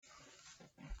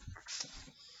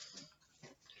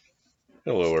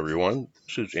Hello, everyone.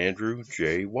 This is Andrew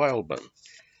J. Wildman.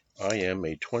 I am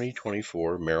a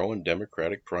 2024 Maryland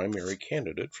Democratic primary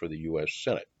candidate for the U.S.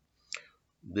 Senate.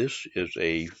 This is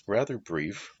a rather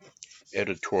brief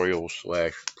editorial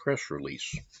slash press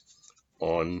release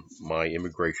on my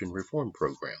immigration reform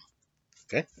program.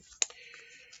 Okay?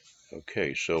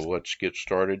 Okay, so let's get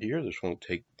started here. This won't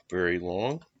take very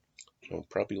long, so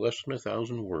probably less than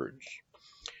 1,000 words.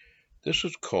 This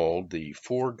is called the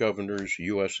Four Governors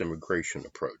U.S. Immigration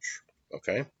Approach.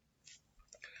 Okay?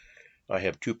 I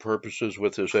have two purposes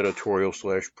with this editorial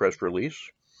slash press release.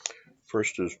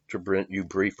 First is to present you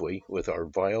briefly with our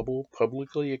viable,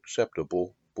 publicly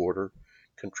acceptable border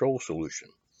control solution.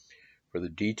 For the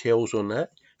details on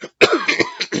that,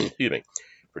 excuse me,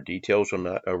 for details on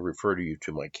that, I'll refer you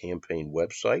to my campaign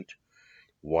website,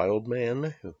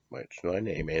 Wildman, that's my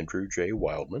name, Andrew J.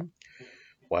 Wildman,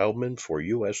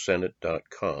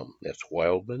 wildmanforussenate.com. That's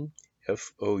Wildman,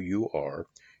 F-O-U-R,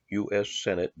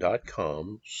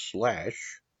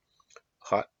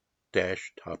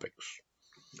 ussenate.com/hot-topics.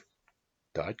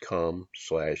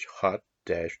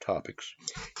 .com/hot-topics,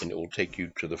 and it will take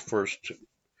you to the first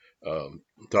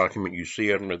document you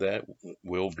see under that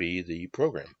will be the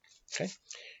program. Okay,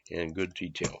 in good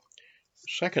detail.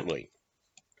 Secondly,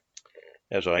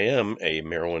 as I am a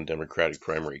Maryland Democratic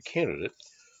primary candidate,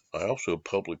 I also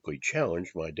publicly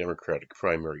challenge my Democratic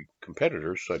primary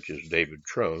competitors, such as David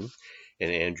Trone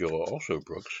and Angela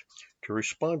Brooks, to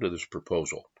respond to this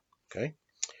proposal. Okay.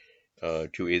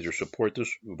 To either support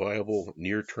this viable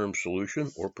near-term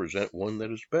solution or present one that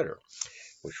is better,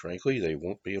 which frankly they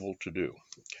won't be able to do.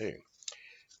 Okay,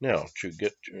 now to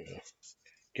get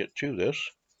to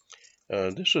this,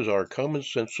 this is our common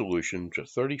sense solution to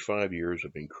 35 years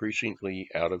of increasingly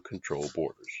out of control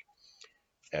borders.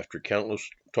 After countless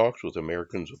talks with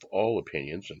Americans of all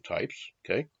opinions and types,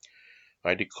 okay,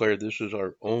 I declare this is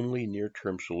our only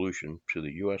near-term solution to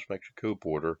the U.S.-Mexico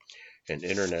border and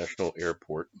international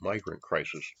airport migrant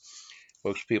crisis.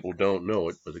 Most people don't know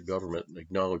it, but the government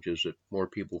acknowledges that more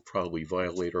people probably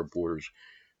violate our borders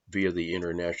via the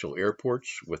international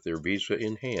airports with their visa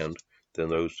in hand than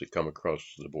those that come across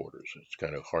the borders. It's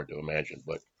kind of hard to imagine,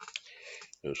 but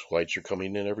those flights are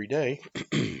coming in every day.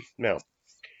 Now,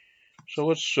 so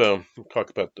let's talk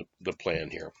about the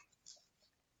plan here.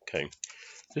 Okay.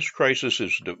 This crisis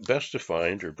is best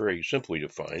defined, or very simply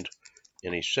defined,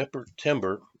 in a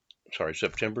September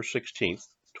 16th,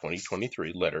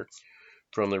 2023 letter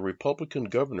from the Republican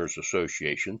Governors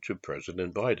Association to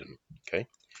President Biden. Okay,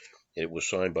 it was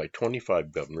signed by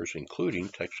 25 governors, including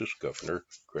Texas Governor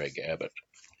Greg Abbott.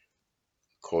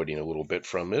 Quoting a little bit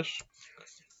from this,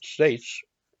 states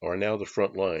are now the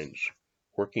front lines,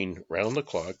 working round the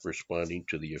clock responding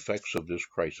to the effects of this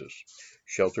crisis.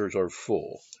 Shelters are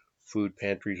full. Food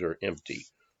pantries are empty.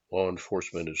 Law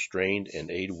enforcement is strained and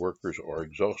aid workers are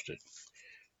exhausted.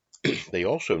 They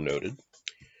also noted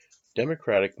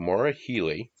Democratic Maura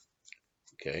Healey,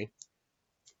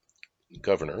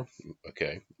 Governor,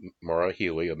 Maura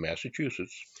Healey of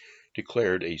Massachusetts,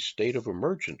 declared a state of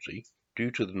emergency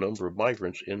due to the number of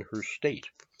migrants in her state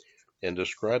and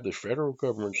described the federal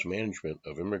government's management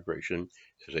of immigration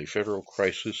as a federal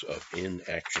crisis of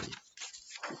inaction.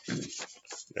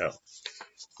 Now,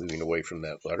 moving away from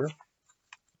that letter,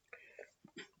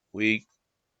 we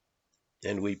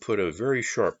put a very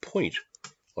sharp point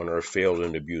on our failed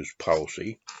and abused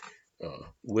policy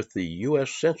with the U.S.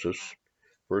 Census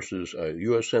versus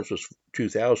U.S. Census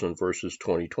 2000 versus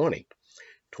 2020,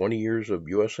 20 years of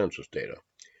U.S. Census data.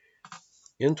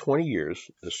 In 20 years,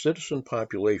 the citizen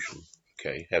population,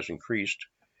 has increased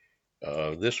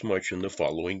this much in the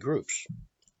following groups.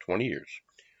 20 years.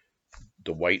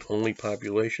 The white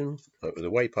population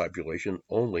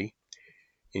only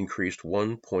increased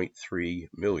 1.3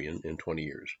 million in 20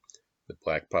 years. The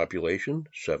black population,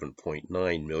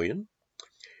 7.9 million.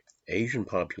 Asian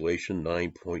population,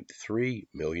 9.3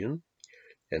 million.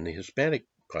 And the Hispanic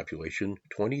population,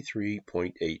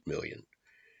 23.8 million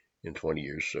in 20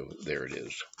 years. So there it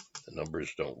is. The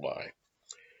numbers don't lie.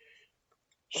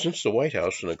 Since the White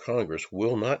House and the Congress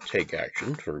will not take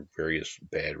action for various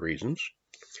bad reasons,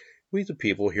 we the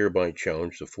people hereby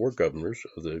challenge the four governors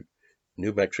of the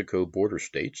New Mexico border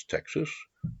states, Texas,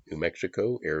 New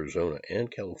Mexico, Arizona, and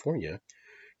California,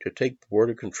 to take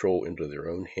border control into their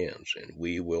own hands, and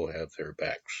we will have their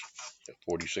backs. The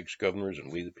 46 governors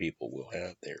and we the people will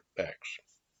have their backs.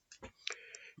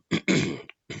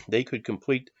 They could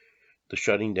complete the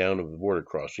shutting down of the border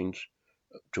crossings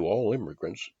to all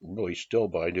immigrants really still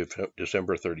by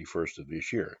December 31st of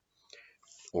this year,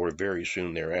 or very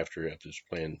soon thereafter if this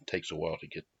plan takes a while to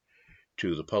get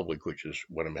to the public, which is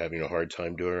what I'm having a hard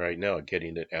time doing right now,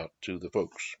 getting it out to the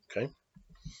folks. Okay.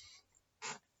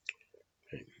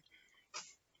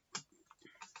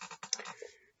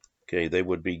 Okay, they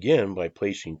would begin by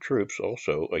placing troops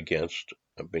also against,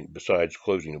 besides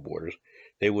closing the borders,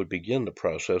 they would begin the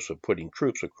process of putting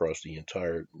troops across the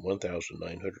entire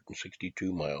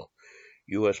 1,962-mile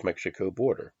U.S.-Mexico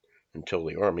border until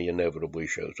the Army inevitably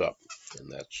shows up.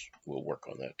 And we'll work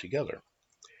on that together.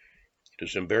 It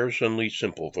is embarrassingly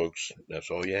simple, folks.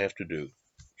 That's all you have to do.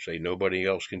 Say nobody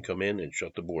else can come in and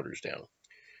shut the borders down.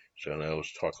 So now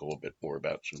let's talk a little bit more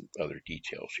about some other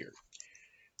details here.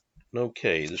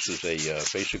 Okay, this is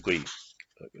basically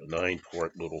a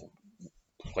 9-part little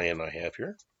plan I have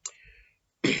here.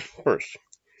 First,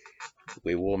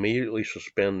 we will immediately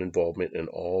suspend involvement in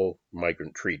all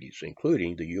migrant treaties,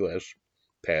 including the U.S.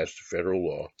 passed Federal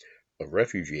Law of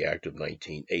Refugee Act of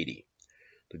 1980.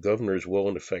 The governors will,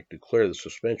 in effect, declare the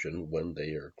suspension when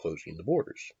they are closing the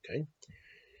borders. Okay?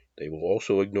 They will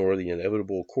also ignore the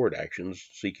inevitable court actions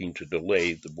seeking to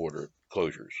delay the border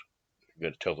closures. You're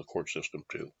going to tell the court system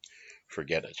to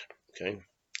forget it. Okay?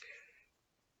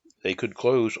 They could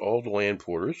close all the land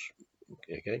borders,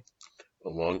 okay,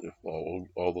 along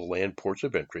all the land ports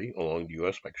of entry along the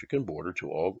U.S.-Mexican border to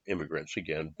all immigrants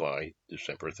again by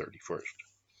December 31st.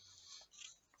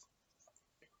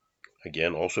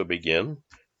 Again, also begin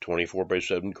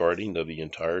 24/7 guarding of the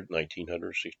entire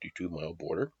 1,962-mile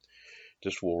border.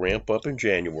 This will ramp up in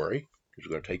January. It's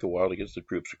going to take a while to get the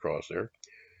troops across there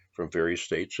from various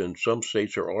states, and some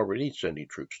states are already sending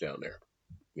troops down there,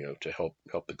 to help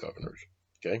the governors.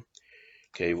 Okay,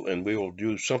 and we will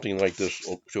do something like this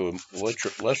to a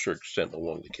lesser extent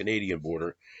along the Canadian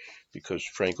border, because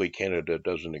frankly, Canada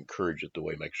doesn't encourage it the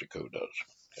way Mexico does.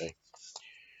 Okay,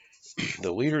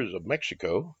 the leaders of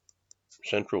Mexico,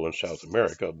 Central and South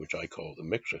America, which I call the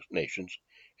Mixa nations,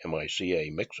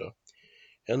 MICA, Mixa,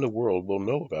 and the world will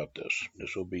know about this.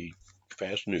 This will be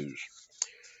fast news.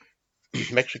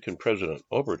 Mexican President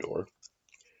Obrador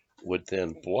would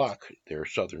then block their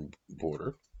southern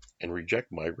border and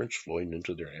reject migrants flowing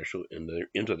into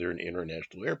their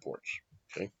international airports.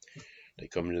 Okay, they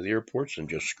come into the airports and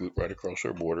just scoot right across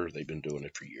our border. They've been doing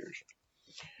it for years.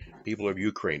 People of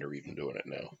Ukraine are even doing it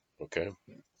now. Okay,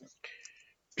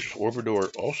 Obrador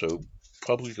also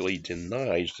publicly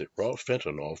denies that raw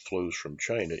fentanyl flows from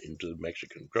China into the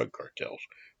Mexican drug cartels,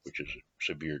 which is a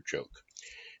severe joke.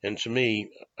 And to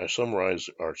me, I summarize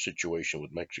our situation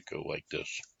with Mexico like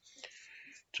this.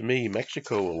 To me,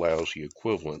 Mexico allows the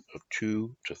equivalent of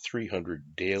 200 to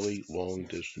 300 daily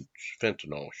long-distance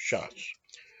fentanyl shots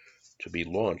to be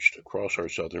launched across our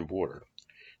southern border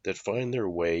that find their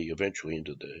way eventually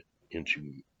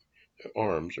into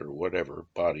arms or whatever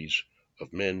bodies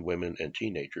of men, women, and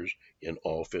teenagers in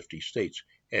all 50 states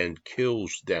and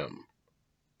kills them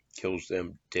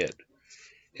dead.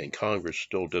 And Congress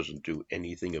still doesn't do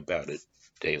anything about it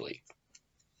daily.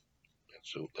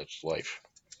 So that's life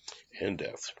and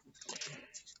death.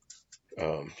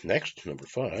 Next, number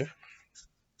 5,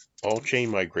 all chain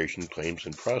migration claims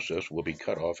in process will be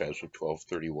cut off as of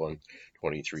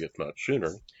 12/31/23, if not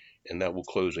sooner, and that will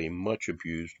close a much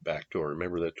abused back door.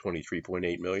 Remember that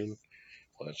 23.8 million?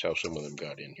 Well, that's how some of them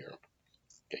got in here.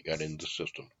 They got into the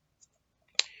system.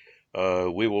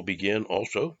 We will begin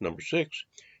also, number 6,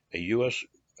 a U.S.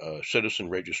 Citizen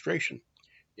registration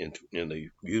in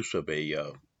the use of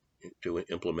to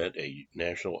implement a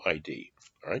national ID.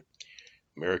 All right.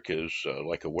 America is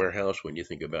like a warehouse when you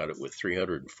think about it, with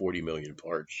 340 million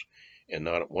parts, and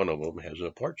not one of them has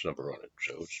a parts number on it.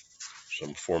 So it's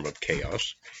some form of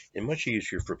chaos, and much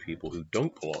easier for people who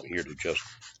don't belong here to just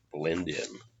blend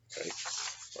in. Okay?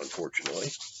 Unfortunately.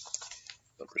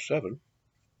 Number 7,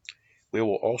 we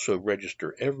will also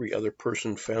register every other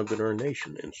person found in our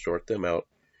nation and sort out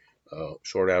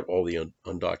all the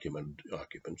undocumented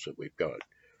occupants that we've got.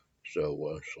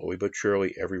 So slowly but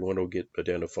surely, everyone will get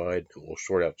identified, and we'll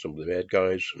sort out some of the bad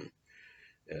guys, and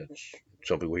it's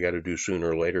something we got to do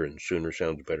sooner or later, and sooner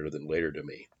sounds better than later to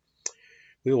me.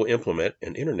 We will implement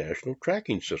an international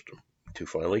tracking system to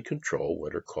finally control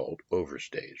what are called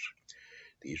overstays.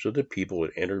 These are the people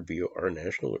that enter via our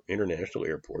international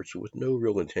airports with no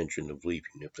real intention of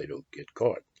leaving if they don't get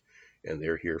caught, and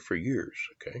they're here for years.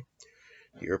 Okay,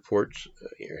 the airports,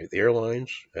 the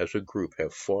airlines, as a group,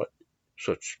 have fought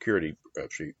such security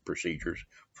procedures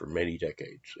for many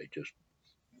decades. They just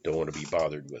don't want to be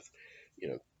bothered with,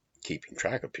 keeping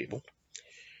track of people.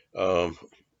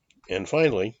 And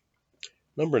finally,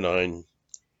 number 9,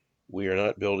 we are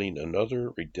not building another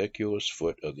ridiculous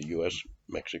foot of the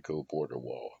U.S.-Mexico border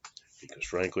wall, because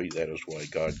frankly, that is why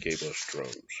God gave us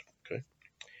drones. Okay,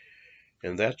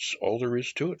 and that's all there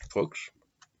is to it, folks.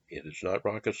 It is not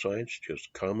rocket science,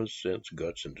 just common sense,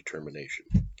 guts, and determination.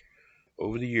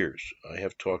 Over the years, I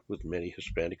have talked with many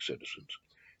Hispanic citizens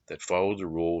that follow the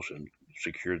rules and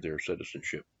secured their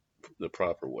citizenship the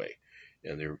proper way,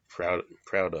 and they're proud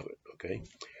of it. Okay,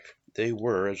 they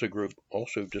were, as a group,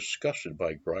 also disgusted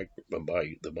by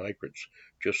the migrants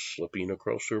just slipping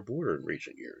across their border in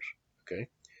recent years. Okay,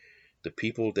 the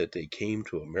people that they came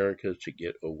to America to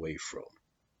get away from.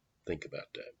 Think about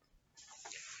that.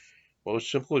 Well, as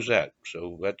simple as that.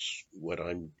 So that's what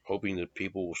I'm hoping that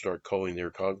people will start calling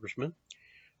their congressman.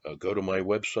 Go to my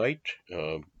website,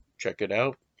 check it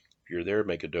out. If you're there,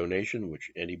 make a donation,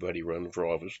 which anybody running for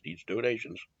office needs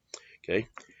donations. Okay.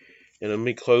 And let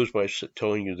me close by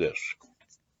telling you this.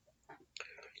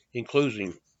 In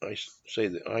closing, I say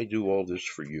that I do all this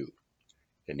for you,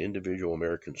 an individual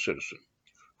American citizen,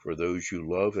 for those you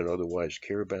love and otherwise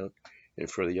care about, and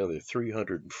for the other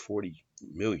 340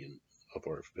 million of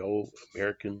our fellow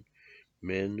American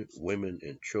men, women,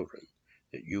 and children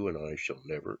that you and I shall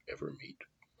never, ever meet.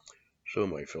 So,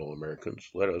 my fellow Americans,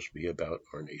 let us be about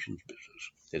our nation's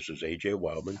business. This is A.J.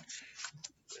 Wildman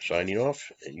signing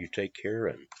off, and you take care,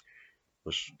 and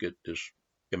let's get this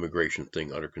immigration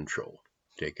thing under control.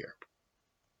 Take care.